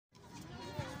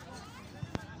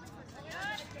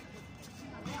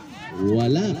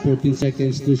wala. 14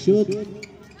 seconds to shoot.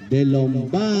 De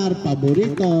Lombar,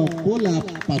 paborito, pull up,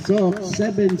 pasok,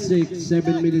 7-6,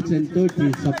 7 minutes and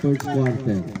 30 sa first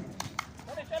quarter.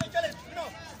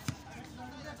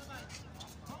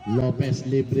 Lopez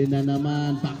libre na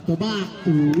naman, back to back,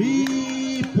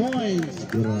 3 points.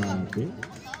 Grabe.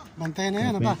 Bantay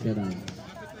na yan, apa?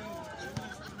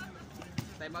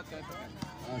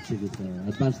 Sige sir.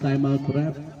 Advance timeout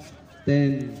ref.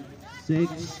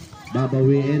 10-6.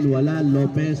 Babawiin, wala.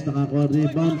 Lopez nakakuha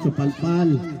rebound sa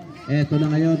palpal. Eto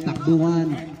na ngayon,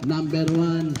 takbuhan. Number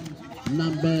 1,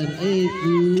 number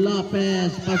 8,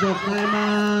 Lopez. Pasok,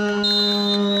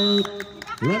 timeout.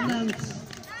 Remnants.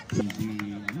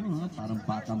 Parang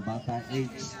batang-bata.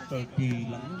 Age 30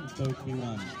 lang.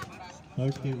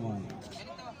 31.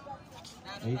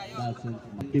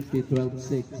 8,050,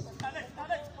 12-6.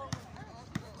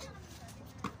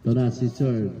 Ito na si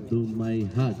Sir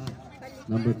Dumayhad.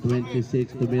 Number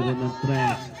 26, tumira ng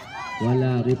trash.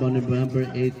 Wala. Rebound number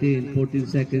 18. 14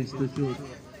 seconds to shoot.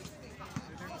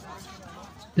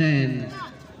 10.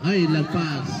 Ay,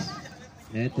 lagpas.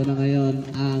 Ito na ngayon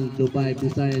ang Dubai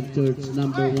Visayan Church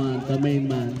number 1, the main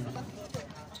man.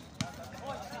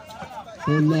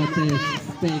 So Lopez,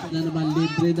 fake na naman,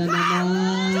 libre na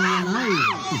naman. Ay!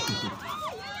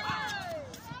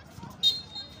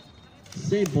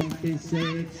 Save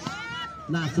 46.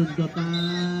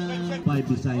 Nasundotan. 5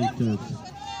 Visayan Church.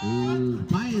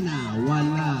 Paina,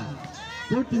 wala.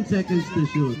 14 seconds to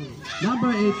shoot. Number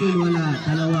 18, wala.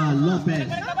 Dalawa, Lopez.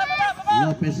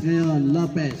 Lopez ngayon,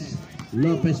 Lopez.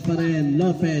 Lopez pa rin,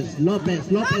 Lopez.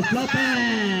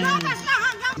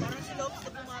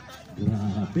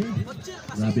 Grabe.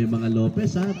 Grabe mga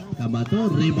Lopez ha.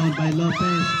 Kamato, rebound by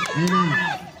Lopez. Ayun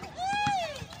na.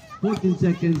 14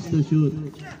 seconds to shoot.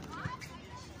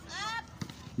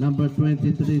 Number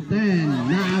 23, 10.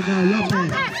 Naagaw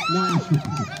Lopez.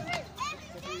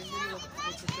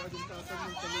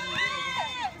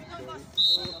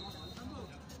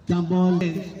 Jambol.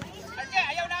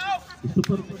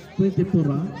 Super 24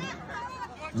 ha.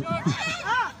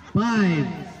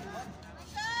 5.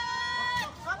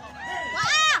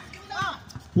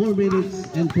 4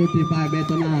 minutes and 45.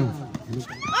 Ito na.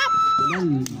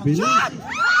 Bilis.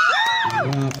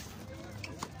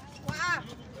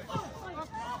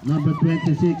 Number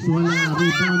 26, wala.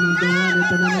 Rebound number 1.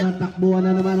 Ito na naman, takbuhan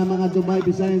na naman ang mga Dubai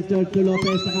Visayan Church.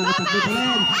 Lopez, nakakatakbo pa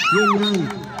rin. Yun lang.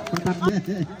 Patakbo.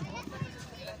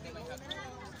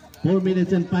 4 minutes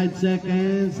and 5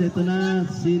 seconds. Ito na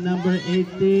si number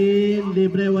 18.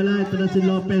 Libre, wala. Ito na si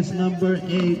Lopez, number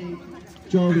 8.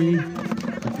 Joey.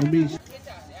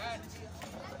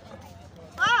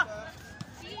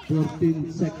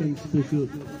 14 seconds to shoot.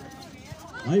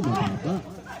 Ay, mababa.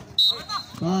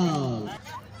 Foul.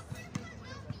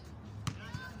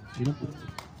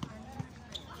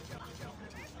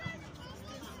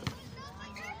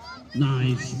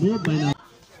 Nice move by now.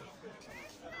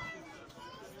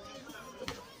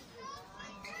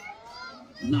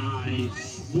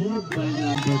 Nice move by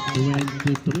number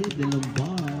 23, De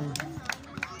Lombar.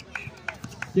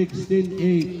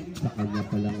 16-8. Sa kanya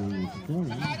pa lang ang score.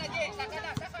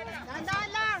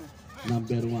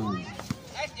 Number 1.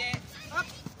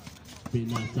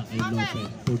 Pinasa kay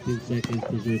Lopez. 14 seconds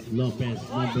to shoot. Lopez,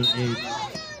 number 8.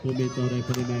 Pumito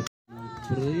referee by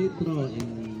free throw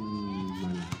in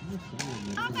malakas.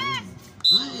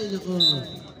 Ay, nako.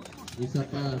 Isa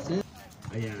pa.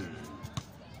 Ayan.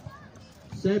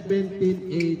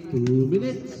 17-8, 2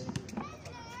 minutes.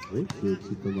 Oh, shoot,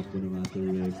 si tumakbo ng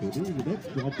ating referee.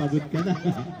 Mukhang pagod ka na.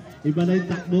 Iba na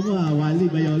yung takbo mo ha, Wally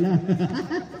Bayola.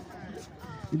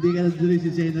 Hindi ka na tuloy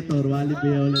si Senator, Wally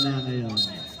Bayola na ngayon.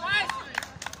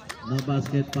 No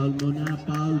basket foul muna,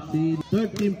 foul team.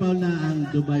 13 foul na ang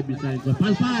Dubai Visayan.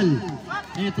 Palpal!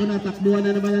 Eto na, takbuhan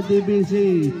na naman ang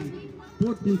DBC.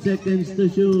 14 seconds to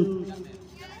shoot.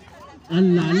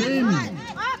 Ang lalim!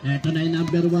 Eto na yung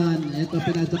number 1. Eto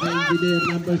pinasa kay engineer,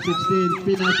 number 16.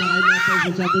 Pinasa kay Lopez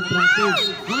sa sabon practice.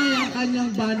 Ay, ang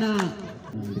kanyang bana.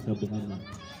 Nalikabukan na.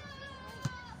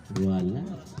 Wala.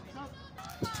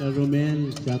 Sir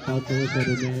Romel, shout out to Sir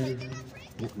Romel.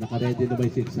 Naka-ready na ba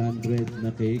yung 600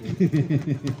 na cake?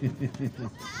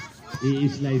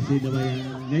 I-slice na ba yan?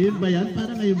 Ngayon ba yan?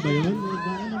 Para ngayon ba yun?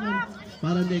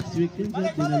 Para next week yun.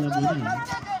 Dinala mo na.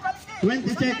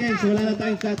 20 seconds. Wala na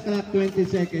tayong shot clock. 20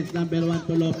 seconds. Number 1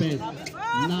 to Lopez.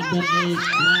 Number 8.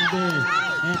 Grabe.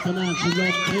 Eto na si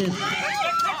Lopez.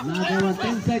 Nagawa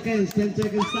 10 seconds. 10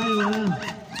 seconds tayo ha.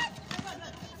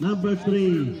 Number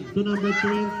 3 to number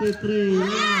 23.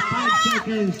 5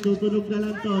 seconds. Tutunog na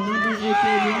lang to. Number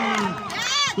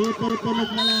 18. Tutunog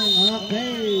na lang.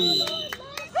 Okay.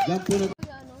 Jump po na.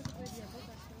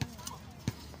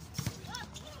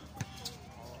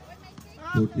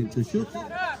 14 to shoot.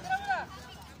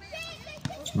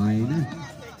 Fine na.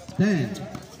 10.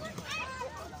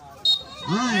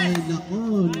 Ay,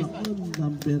 nako,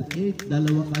 number 8,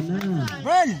 dalawa ka na.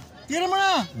 Bern, tira mo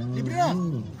na. Libre na.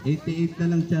 88 na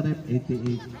lang siya, rep.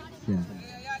 88 siya.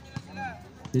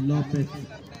 Si Lopez.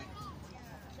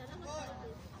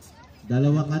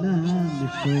 Dalawa ka na, ha,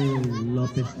 Mr.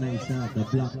 Lopez na isa, the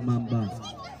Black Mamba.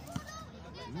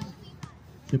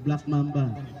 Si Black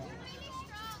Mamba.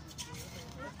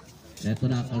 Eto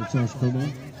na, kalsosto mo.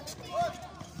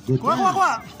 Good Kuha, kuha,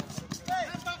 kuha.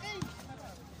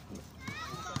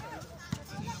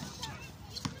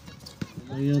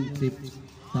 Ngayon,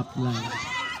 top line.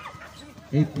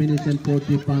 8 minutes and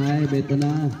 45. Ito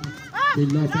na. Si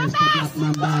Lopez, the Black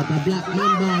Mamba. The Black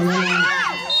Mamba.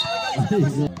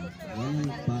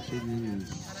 Walang pati ng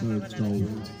third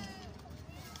tower.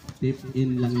 Tip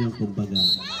in lang yung kumbaga.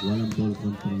 Walang ball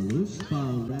control. Loose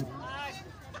foul, rep.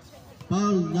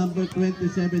 Foul number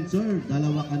 27, sir.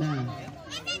 Dalawa ka na.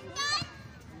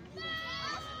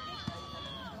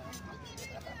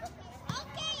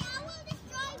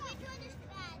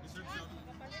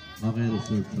 Okay,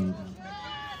 reserve foul.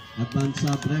 Advance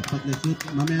sub, rep. Pag na-shoot,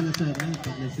 mamaya na, sir.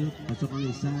 Pag na-shoot, pasok ang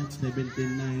isa.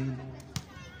 17-9.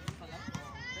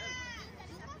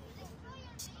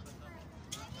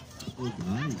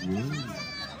 Ay, yun.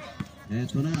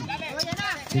 Eto na.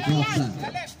 Si Kosa.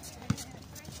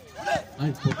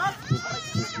 Ay,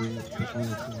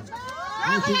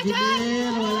 ay, si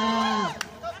Jimir, wala.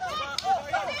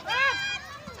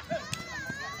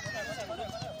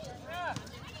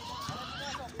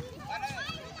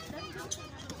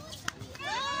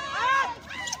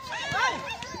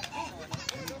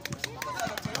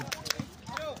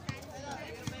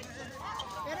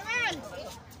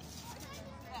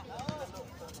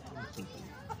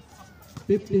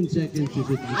 Fifteen seconds to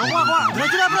shoot.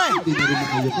 Diretso na, pre! Hindi na rin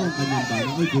makayo ko ang kanyang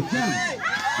bala. Ay, good yan.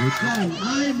 Good yan.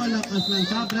 Ay, malakas lang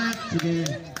sa break. Sige,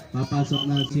 papasok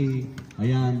na si,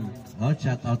 ayan. Oh,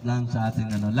 shout out lang sa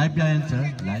ating ano. Live yan, sir?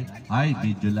 Live? Ay,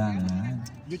 video lang. Ha?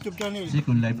 YouTube channel. Kasi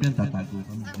kung live yan, tatago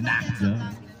kami. Nakdo.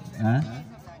 Ha?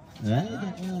 Ay,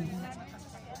 nako.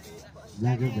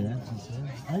 Vlogger ba yan, si sir?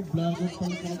 Ay, vlogger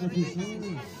pala talaga si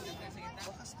sir.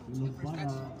 Tulog pa na.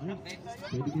 Ay,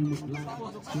 pwede kayo mag-vlog.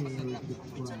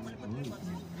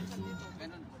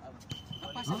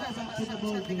 Sakto na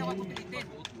ball game.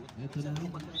 Ito na.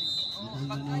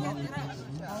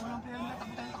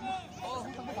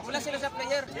 Wala sila sa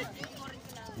player.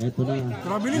 Ito na.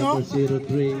 Number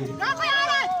 03.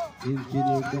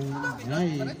 Engineer Dan.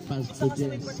 Ay, pass to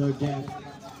Sir Jeff.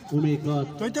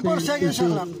 Umikot. 24 seconds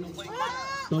lang.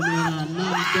 Tumira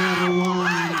number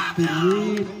 1 to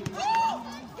lead.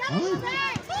 Oh,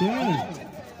 sir.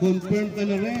 Confirm ka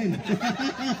na rin.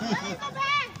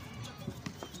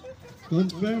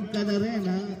 Confirm ka na rin,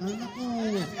 ha? Ano ko?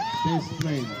 Best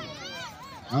friend.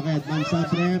 Okay, advance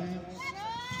up rep.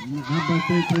 Number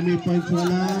 3 points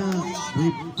wala.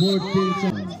 With 14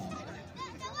 seconds.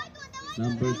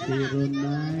 Number 09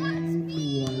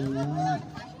 wala.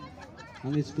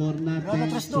 Ang score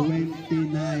natin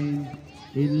 29.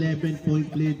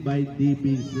 11-point lead by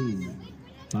DBC.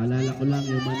 Paalala ko lang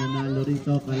yung mananalo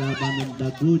rito kalaban ng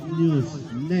The Good News.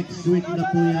 Next week na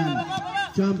po yan.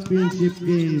 Championship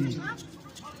game.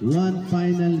 One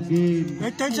final game.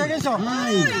 10 seconds, oh.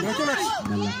 Ay! Malakas.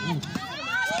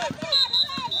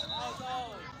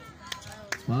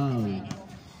 Foul.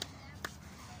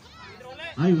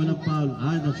 Ay, walang foul.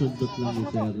 Ah, nasundot lang ni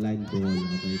Sir Line Ball.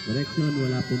 Okay, correction.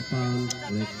 Wala pong foul.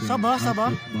 Correction. Saba,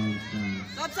 saba.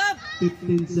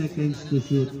 15 seconds to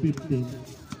shoot. 15.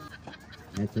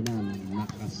 Ito na,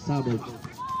 nakasabog.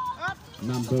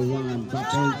 Number 1,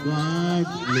 backward guard.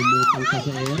 Lumutang ka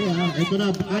sa area. Ito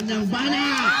na, kanyang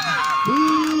bana!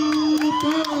 2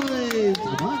 points!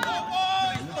 Aba?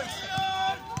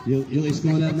 Yung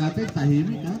scholar natin,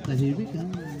 tahimik ha, tahimik ha.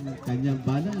 Kanyang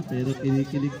bana, pero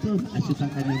kinikilig to. Asyut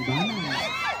ang kanyang bana.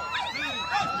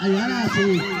 Ayan na,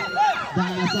 si The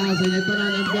Assassin. Ito na,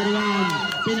 number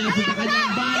 1. Pinasyut ang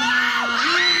kanyang bana!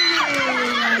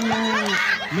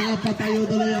 Nakapatayo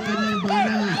tuloy ang kanyang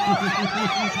bana.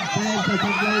 Dahil sa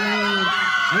sablay na yun.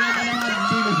 Ayan na naman,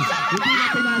 hindi na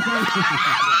pinasa.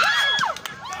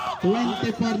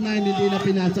 24-9, hindi na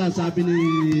pinasa. Sabi ni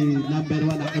number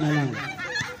 1, ako na lang.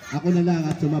 Ako na lang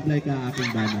at sumablay ka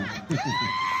aking bana.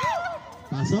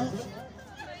 Pasok.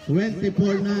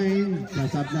 24-9.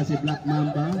 Sasab na si Black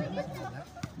Mamba.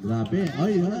 Grabe.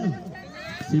 Ay, ay.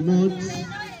 Si Mods.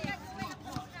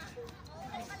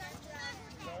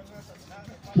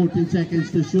 14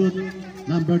 seconds to shoot.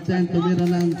 Number 10 tumira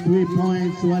ng 3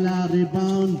 points. Wala,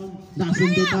 rebound.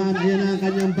 Nasundutan. Ayan ang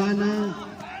kanyang bana.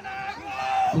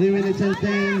 3 minutes and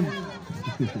 10.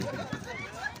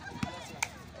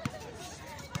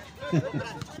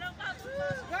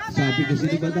 Sabi kasi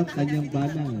ni Madam, kanyang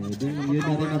bana. Yun na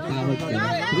rin ang tawag ko. 3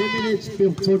 minutes,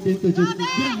 14 to shoot.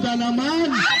 Ganda naman!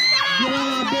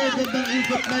 Grabe, gandang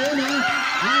ikot na yun, ha?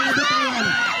 Ay, nabitawan.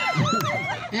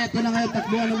 Eto na ngayon,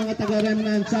 takbuhan ng mga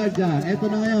taga-remnant Sharja. Eto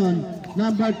na ngayon,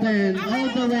 number 10, all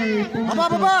the way,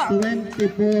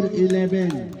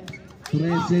 24-11.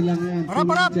 13 lang yan, 2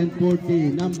 minutes and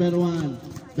 40. Number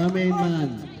 1, the main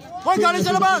man. Hoy, galing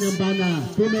sa labas!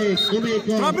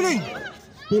 Umikot. Traveling!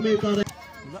 Pumikot.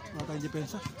 Wala tayong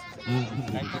depensa.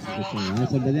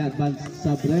 Sandali, advance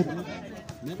sub rep.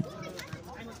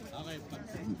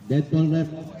 Dead ball rep.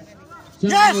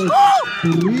 Yes! 3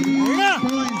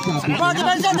 points.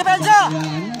 Depensa!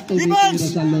 Tumitira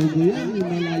sa logo yan.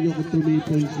 Malayo ko 3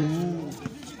 points yan.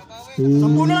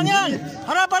 10 lang yan!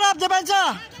 Harap,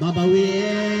 depensa!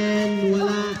 Babawiin.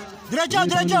 Wala.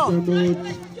 Diretso!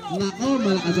 Nako,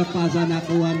 malakas ang pasa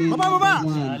nakuha ni Baba!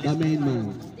 the main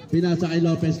man. Pinasa kay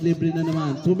Lopez, libre na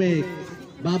naman. Tumik.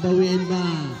 Babawiin ba?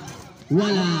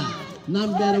 Wala.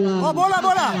 Number 1. Oh, bola!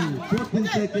 14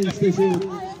 seconds to shoot.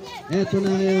 Eto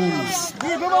na ngayon.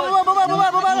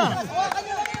 Baba na!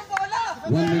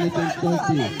 1 minute and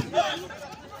 30.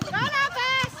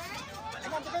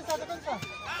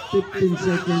 15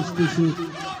 seconds to shoot.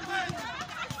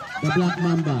 The Black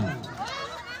Mamba.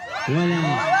 Wala.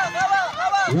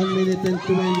 1 minute and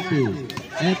 20.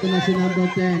 Eto na si number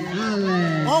 10,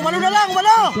 Allen. Oh, walo na lang!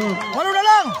 24-16, walo na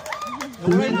lang.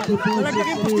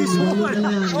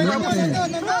 Lopez.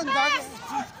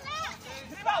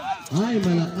 Ay,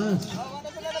 malakas.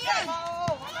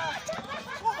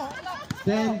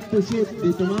 10 to shoot.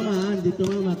 Dito mama. 10 to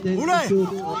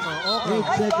shoot. 8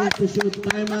 seconds to shoot.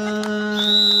 Time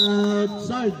out.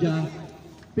 Sharja.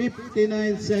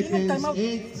 59 seconds.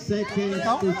 8 seconds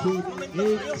to shoot.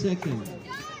 8 seconds.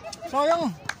 Sayang.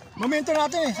 Momento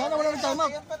natin eh. Sana wala ng time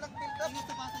out.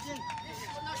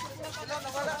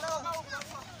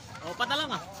 Opat na lang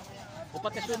ah.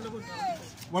 Opat na shoot na po.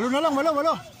 Walo na lang.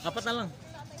 Apat na lang.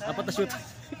 Apat na shoot.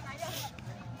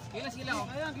 Sila.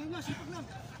 Sipag lang.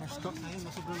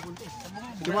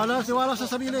 Siwala sa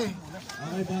sarili.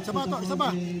 Isa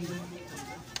pa.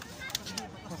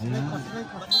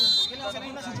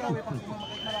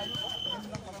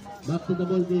 Back to the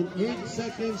ball game. 8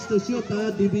 seconds to shoot, ha,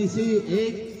 DBC.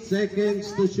 8 seconds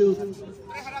to shoot.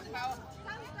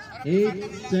 8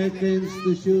 seconds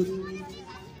to shoot.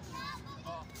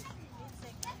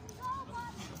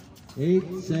 8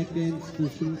 seconds to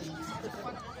shoot.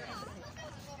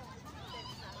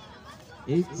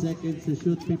 8 seconds to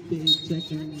shoot. 58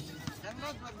 seconds.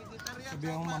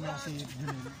 Sabihan mo mamaya si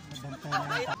Junel.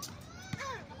 Nabantay na.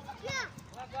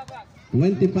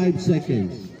 25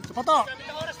 seconds. Isa pa to.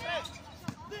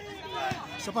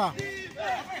 Isa pa.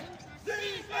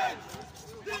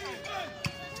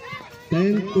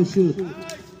 10 to shoot.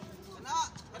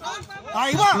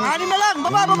 Iba! 6 na lang!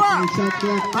 Baba! Shot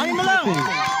clock. 6 na lang! 6 na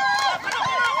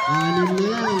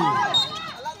lang.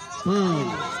 Foul.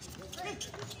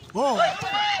 Oh!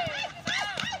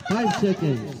 5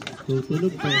 seconds.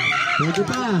 Tutunog pa. Pwede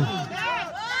pa.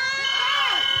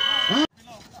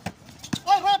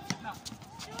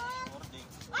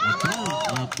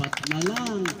 Apat na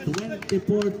lang.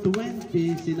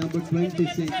 24-20 si number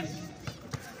 26.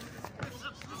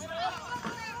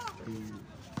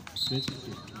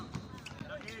 26.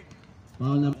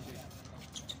 Foul na.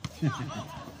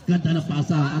 Ganda na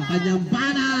pasa ang kanyang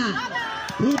bana.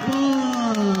 2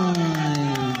 points.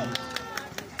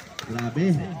 Grabe.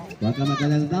 Huwag ka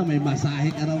magalala, may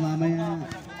masahe ka raw mamaya.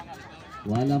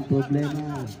 Walang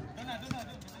problema.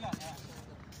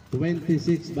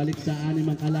 26, balik sa 6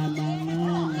 ang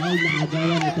kalamangan. Ay,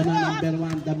 naagawan. Ito na,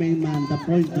 number 1, the main man, the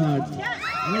point guard.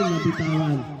 Ay,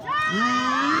 nabitawan.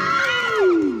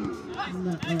 Ay!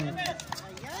 Nako.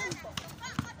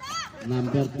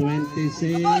 Number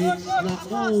 26.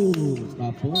 Nako.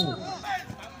 Tapos.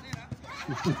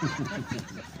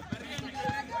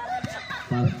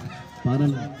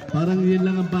 Parang yun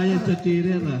lang ang bayad sa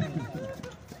cheerer, ha.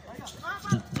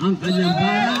 Ang kanyang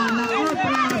bana. Nako,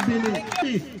 trabili.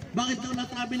 Bakit daw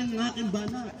natrabili ng aking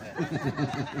bana?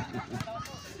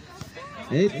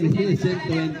 8 minutes and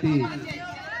 20.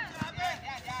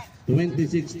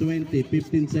 26-20.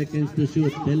 15 seconds to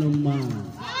shoot. Teloma.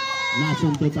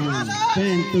 Nasuntutan.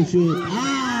 10 to shoot.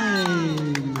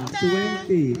 Ay!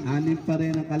 20. 6 pa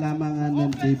rin ang kalamangan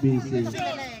ng DBC.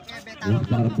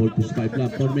 Para ball to 5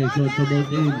 lang. Formation to ball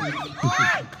in.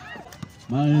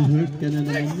 Ma-hurt ka na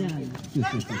naman yan.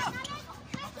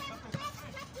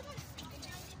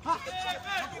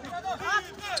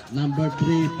 Number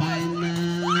 3,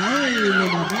 final. Ay!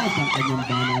 lumabas ang kanyang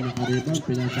bana na karibon.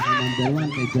 Pinasa ka number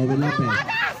 1 kay Joey Lopez.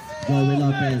 Joey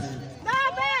Lopez.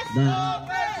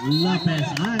 Lopez.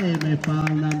 Ay, may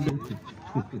foul number.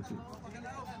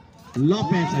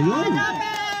 Lopez, ayun.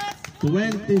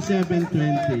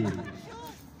 27-20.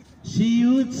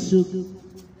 Shoots.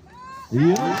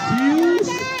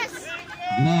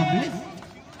 Grabe.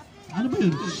 Ano ba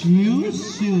yun? Shoot.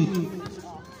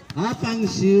 Pang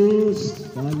shoes.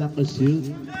 Kala ko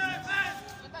shoot.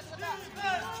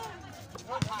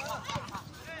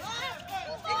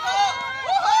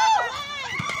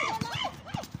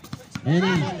 Ayan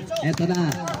na. Eto na.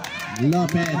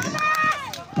 Lopez.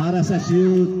 Para sa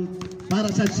shoot. Para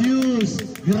sa shoes.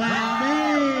 Grabe!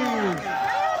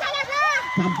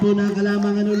 10 na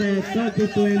kalamangan ulit.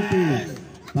 30-20.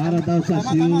 Para daw sa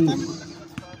shoes.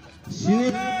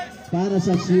 Shoot para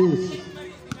sa shoes.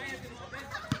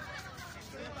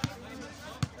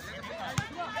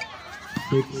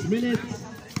 Six minutes.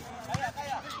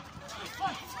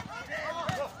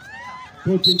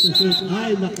 14 to shoot.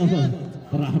 Ay, nako.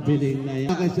 Traveling na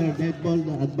yan. Okay, sir. Dead ball.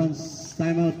 Advance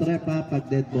timeout rep ha. Pag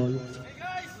dead ball.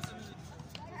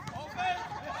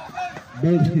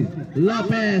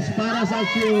 Lopez para sa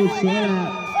shoes.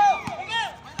 Wala.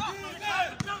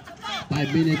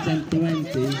 5 minutes and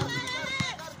 20.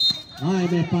 Ay,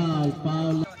 may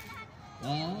foul.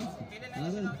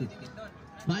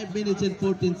 5 minutes and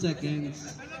 14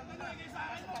 seconds.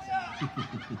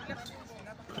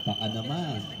 Baka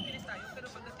naman.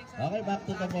 Okay, back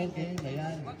to the ball game.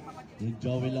 Ayan. Yung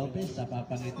Joey Lopez,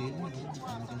 napapangiti na.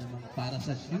 Para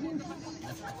sa shoes.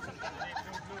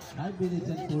 5 minutes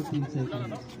and 14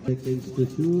 seconds. Seconds to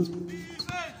shoot.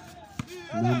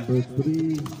 Number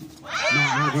 3.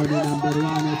 Nakagaw ni number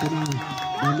 1. Ito na.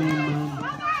 The main man.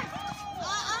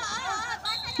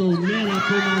 Tumera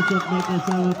pumasok. May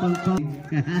kasama pang pang.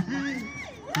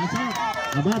 Pasok.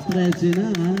 Aba, 13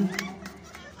 na ha.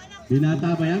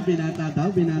 Binata ba yan? Binata daw?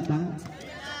 Binata?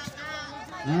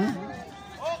 Ha?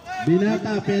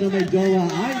 Binata pero may jowa.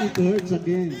 Ay, it hurts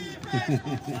again.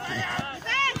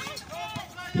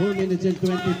 4 minutes and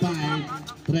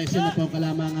 25. 13 na po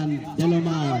kalamangan.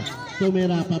 Delomar.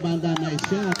 Tumira pabanda na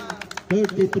shot.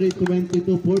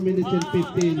 33-22. 4 minutes and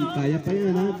 15. Kaya pa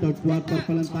yan ha. Third quarter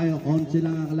pa lang tayo. 11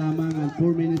 lang ang kalamangan.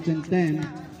 4 minutes and 10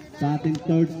 sa ating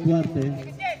third quarter.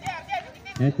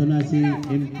 Eto na si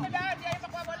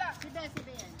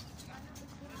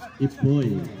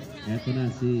Ipoy. Eto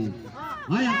na si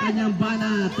ay, ang kanyang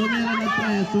bana. Tumira ng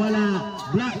tres. Wala.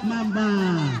 Black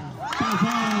Mamba.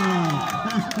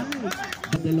 Pasok.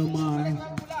 Delomar.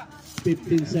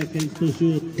 15 seconds to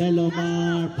shoot.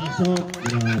 Delomar. Pasok.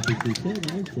 Grabe siya.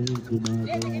 Siya yung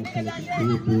gumagawa talaga.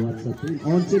 Bubuhat sa team.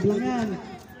 11 lang yan.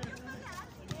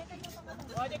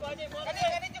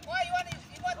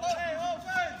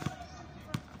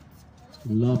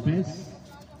 Lopez.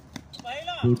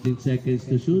 14 seconds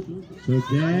to shoot.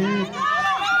 Sharja.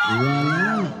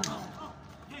 Wala.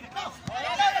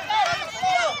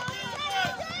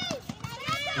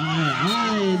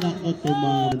 Ay, nako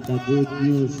tumama. The good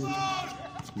news.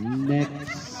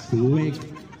 Next week.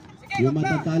 Yung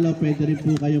matatalo, pwede rin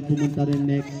po kayong pumunta rin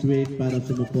next week para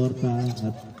sumuporta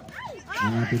at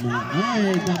ang ating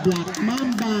mga the Black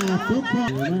Mamba. Tupo.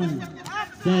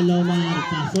 Delomar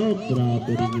pasok.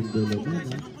 Grabe rin yung Delomar.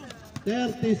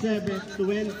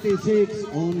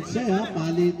 37-26. 11 ha.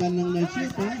 Palitan ng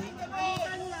na-shoot ha.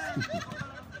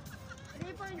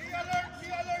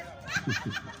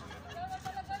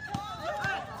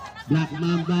 Black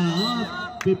Mamba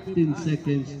up. 15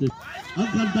 seconds to... Ang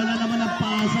ganda na naman ang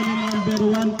pasa ni number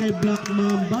 1 kay Black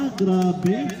Mamba.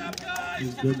 Grabe.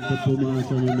 Ang ganda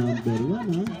pumasa ni number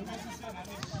 1 ha.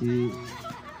 Si...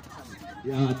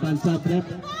 Tansa trap.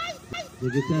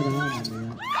 Sige sir ha.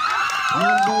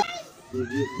 Number...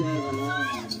 Sige sir ha.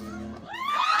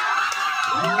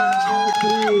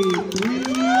 Number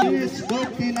 3 is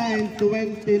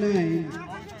 49-29.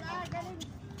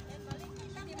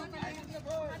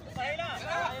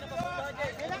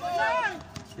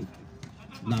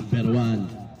 Number 1.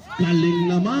 Galing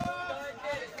naman.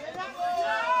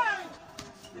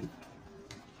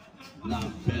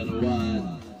 Number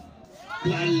 1.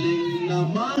 Galing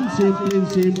naman. Simple.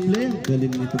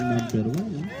 Galing nitong number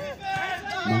 1.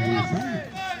 Mahusay.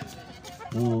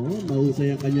 Oo,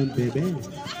 mahusay ang kanyang bebe.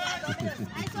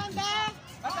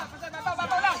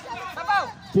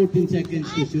 14 seconds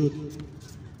to shoot.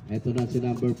 Ito na si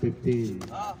number 15.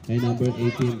 Kay number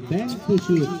 18. 10 to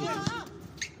shoot.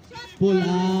 Pull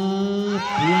up.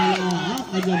 Wala.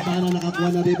 Kanyang bana nakakuha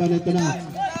na rebound. Ito na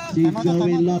si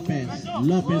Joey Lopez.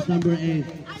 Lopez number 8.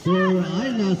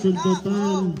 Ay,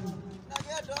 nasundutan.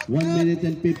 1 minute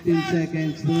and 15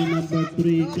 seconds to number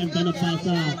 3. Ganda na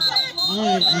pasa.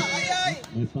 Ay,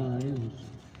 may foul.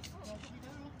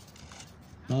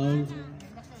 Foul.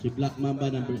 Si Black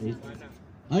Mamba number 8.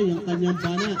 Ay, ang kanyang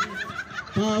bana.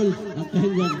 Foul. Ang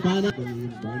kanyang bana. Ang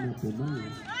kanyang bana pumal.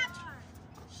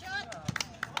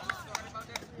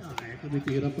 Ay,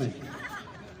 tumitira pa eh.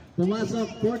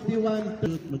 Pumasok 41.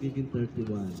 Magiging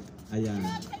 31. Ayan.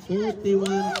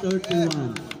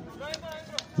 41-31.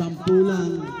 10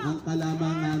 lang ang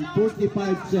kalamangan.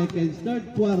 45 seconds.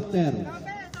 Third quarter.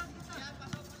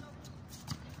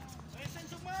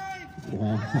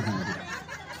 Wow.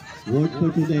 Word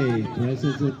for today.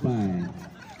 Presence of mind.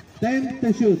 10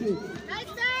 to shoot.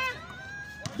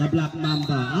 The Black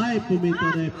Mamba. Ay,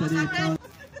 pumito referee.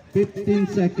 15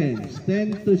 seconds.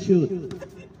 10 to shoot.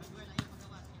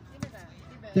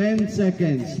 10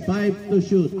 seconds. 5 to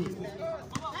shoot.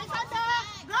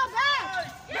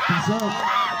 Pasok.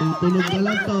 Tutunog na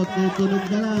lang to. Tutunog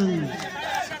na lang.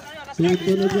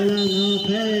 Tutunog na lang.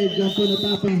 Okay. Diyan po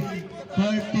natapang.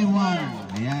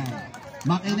 31. Ayan.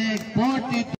 Makinig.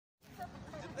 42.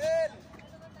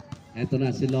 Ito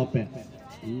na si Lopez.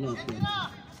 Lopez.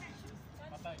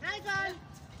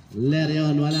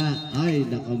 Lerion. Wala. Ay,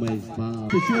 naka may foul.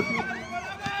 To shoot.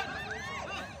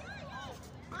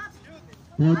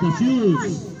 For the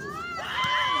shoes.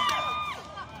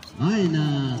 Ay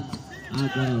na.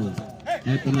 Agaw.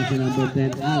 Ito na si number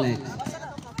 10, Alex.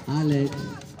 Alex.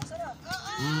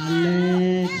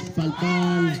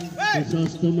 Palpal.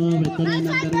 Crisostomo. Ito na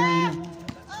number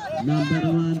 1. Number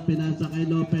 1, pinasa kay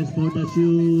Lopez for the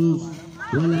shoes.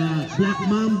 Wala. Black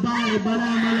Mamba. Iba na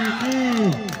malaki.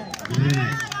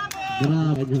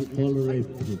 Grabe yung color rate.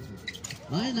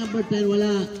 Ay, number 10,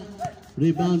 wala.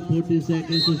 Rebound, 14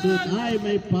 seconds to shoot. Ay,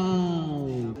 may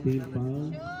foul. Team foul.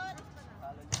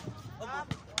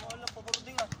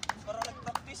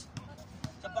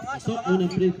 So, unang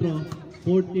free throw,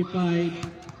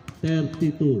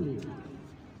 45-32.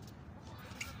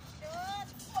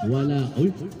 Wala.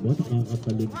 Uy, what?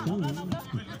 Nakatalon ka.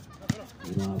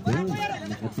 Grabe,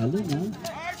 nakatalon ha.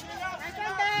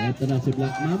 Ito na si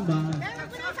Black Mamba.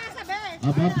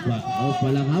 Abab ba? Oh,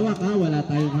 walang hawak ha. Wala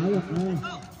tayong hawak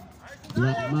ha.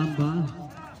 Black Mamba.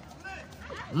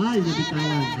 Ay,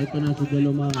 nabitawan. Ito na si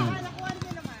Galumang.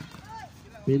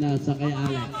 Pinasa kay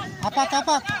Alex. Apat.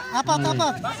 Ang ganda.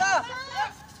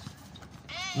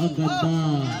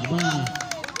 Aba.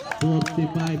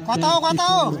 45.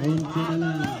 Kwataw. 11 na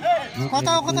lang. Okay,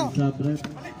 Kwataw.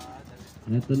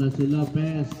 Ito na si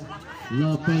Lopez.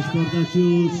 Lopez for the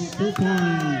shoes. 2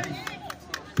 points.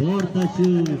 For the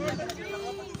shoes.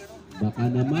 Baka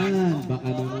naman.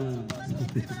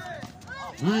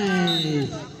 Ay.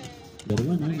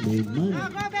 Dalawa na. Main man.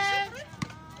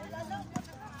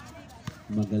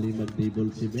 Magaling mag-dribble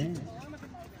si Ben.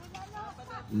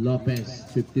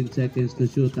 Lopez, 15 seconds to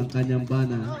shoot ang kanyang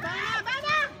bana.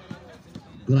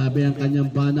 Grabe ang kanyang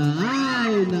bana.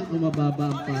 Ay, naku,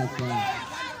 mababa ang pasa.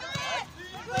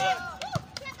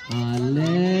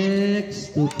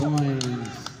 Alex, 2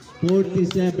 points.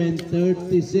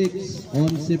 47-36.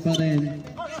 11 pa rin.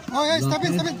 Oh, yes,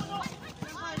 tabi.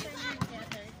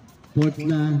 Fourth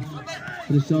na.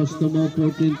 Crisostomo,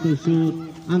 14 to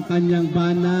shoot. Ang kanyang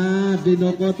bana.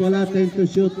 Dinokot, wala 10 to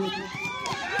shoot.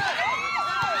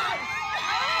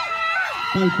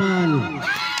 Foul.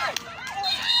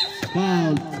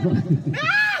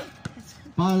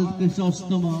 Foul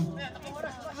Crisostomo.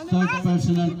 Third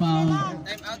personal foul.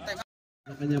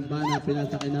 Ang kanyang bana,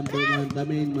 pinasa kay number 1, the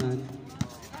main man.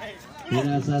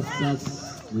 Pinasa sa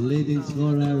leading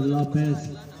scorer,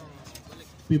 Lopez.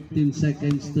 15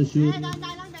 seconds to shoot.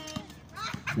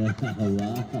 Wow.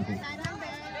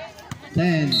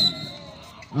 10.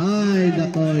 Ay,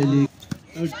 nako.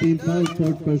 13 foul,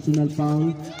 4 personal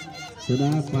foul. So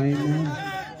na, final.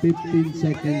 15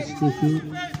 seconds to shoot.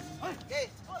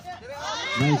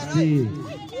 Nice D.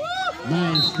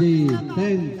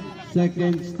 10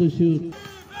 seconds to shoot.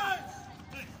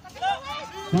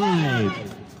 5.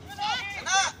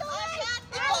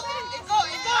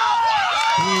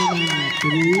 Final,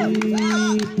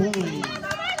 3 points.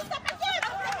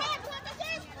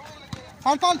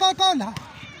 Foul.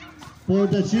 For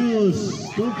the shoes,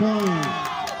 2 points.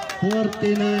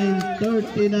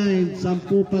 49-39. 10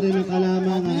 pa rin ang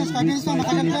kalamangan. Kabilis na,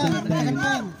 makagantan.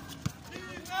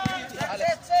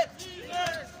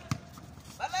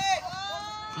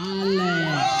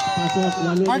 Alex. Pasok.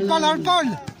 Walo na lang. Hard call.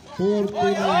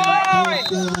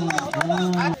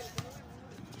 49-41.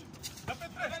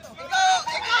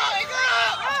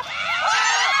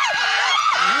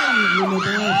 Ay,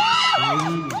 lumabas.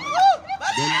 Ayun.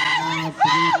 Dalawa,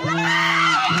 3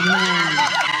 points. Come on.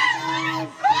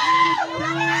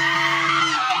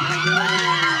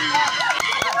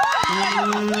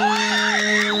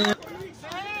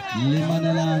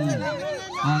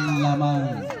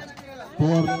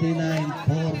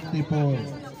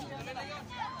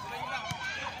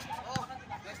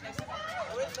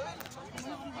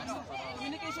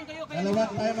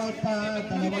 Dalawang timeout pa.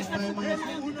 Dalawang timeout.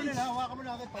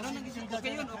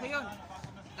 Okay yun, okay yun.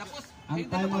 Tapos, Ang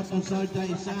timeout ng Sharja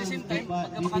isang, iba,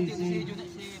 DDC,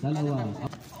 dalawa.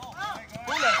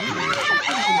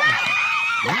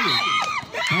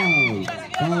 Foul.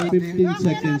 Foul, 15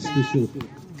 seconds to shoot.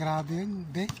 Grabe yun,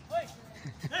 be.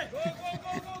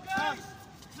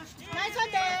 Nice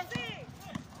one,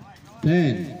 Be.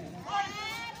 10.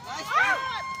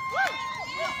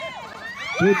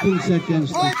 14 seconds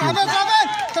to Oy, shoot. travel, travel!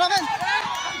 Travel!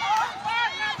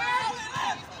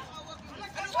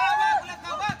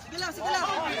 sige lang, sige lang.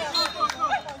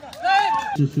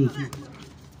 To shoot.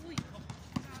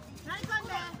 Nice one,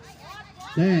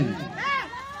 Be. 10.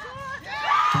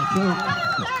 Pasok.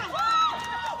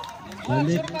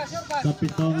 Balik sa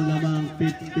pitong lamang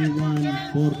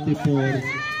 51-44.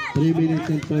 3 minutes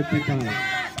and 35.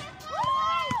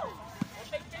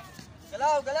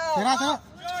 Galaw, galaw. Tira, tira.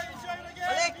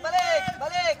 Balik, balik,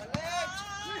 balik.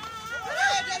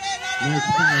 Nice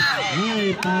pass.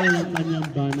 Ay, foul ang kanyang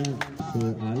bana. So,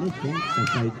 alis sa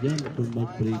side yan. Kung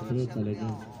mag-free throw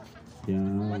talaga.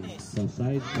 Yan. Sa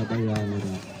side, sabay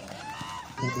harap.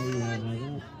 Sabay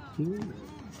harap.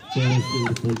 Pero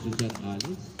sure position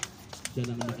alis. Siya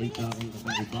nang nakita akong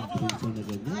ibang free throw na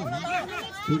ganyan.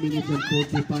 2 minutes and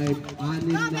 45.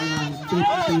 Anim na lang.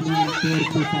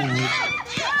 59-45.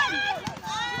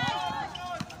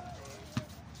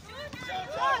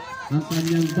 Ang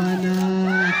kanyang bana,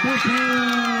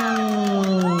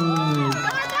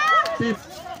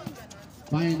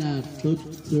 final,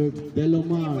 serve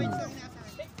Delomar,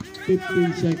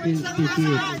 15 seconds to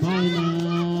shoot,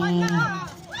 final,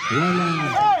 wala,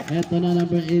 eto na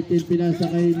number 18, pinasa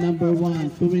kay number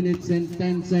 1, 2 minutes and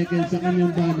 10 seconds sa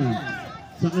kanyang bana,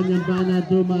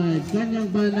 Dumay,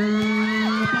 kanyang bana,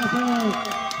 pasok,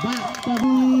 back to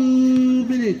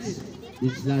 2 minutes,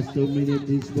 this last 2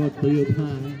 minutes is brought to you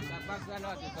by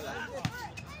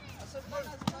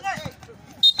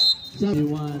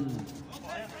 71.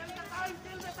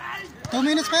 2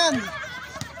 minutes pa yan.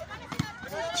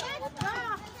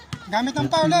 Gamit ang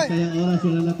foul, eh. Kaya oras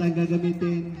wala na tayong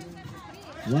gagamitin.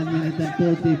 1 minute and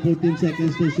 14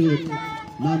 seconds to shoot.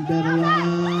 Number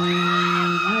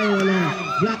 1. Ay, wala.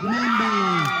 Black Mamba.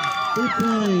 2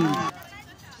 points.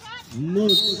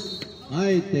 Moose.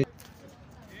 Ay,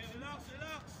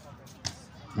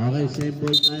 okay, same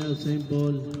ball tayo. Same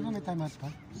ball. Ano, may timeout pa?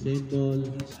 Same ball.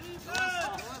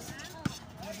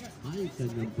 Ay,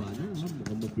 kanyang bana.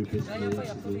 Mukhang mag-prepare player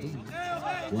siguro.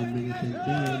 1 minute and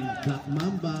 10. Black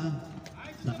Mamba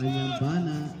sa kanyang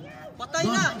bana. Patay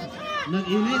na!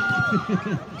 Nag-init.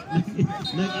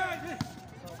 Nag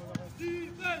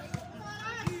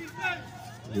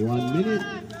 1 minute.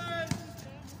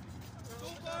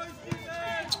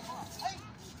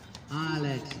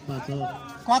 Alex, pasok.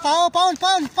 Kwata, oh, pound,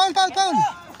 pound, pound, pound, pound.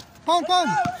 Pound, pound.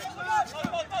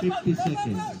 50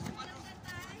 seconds.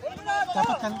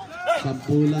 Dapat kan.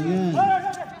 10 lang yan.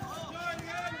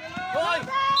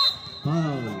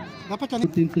 Foul. Dapat kan.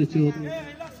 15 to shoot.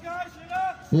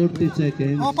 40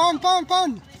 seconds. Oh, pound, pound,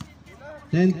 pound.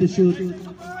 10 to shoot.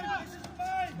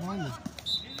 Ano?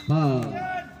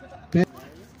 Foul.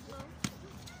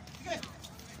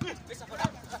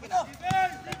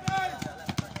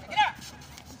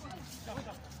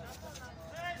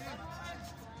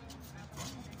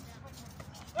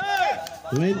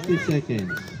 20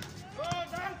 seconds.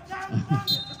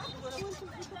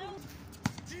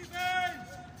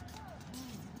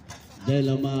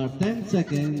 Delomar, 10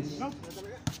 seconds.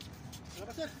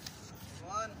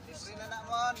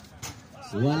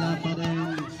 Wala pa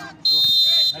rin.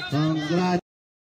 Congrats.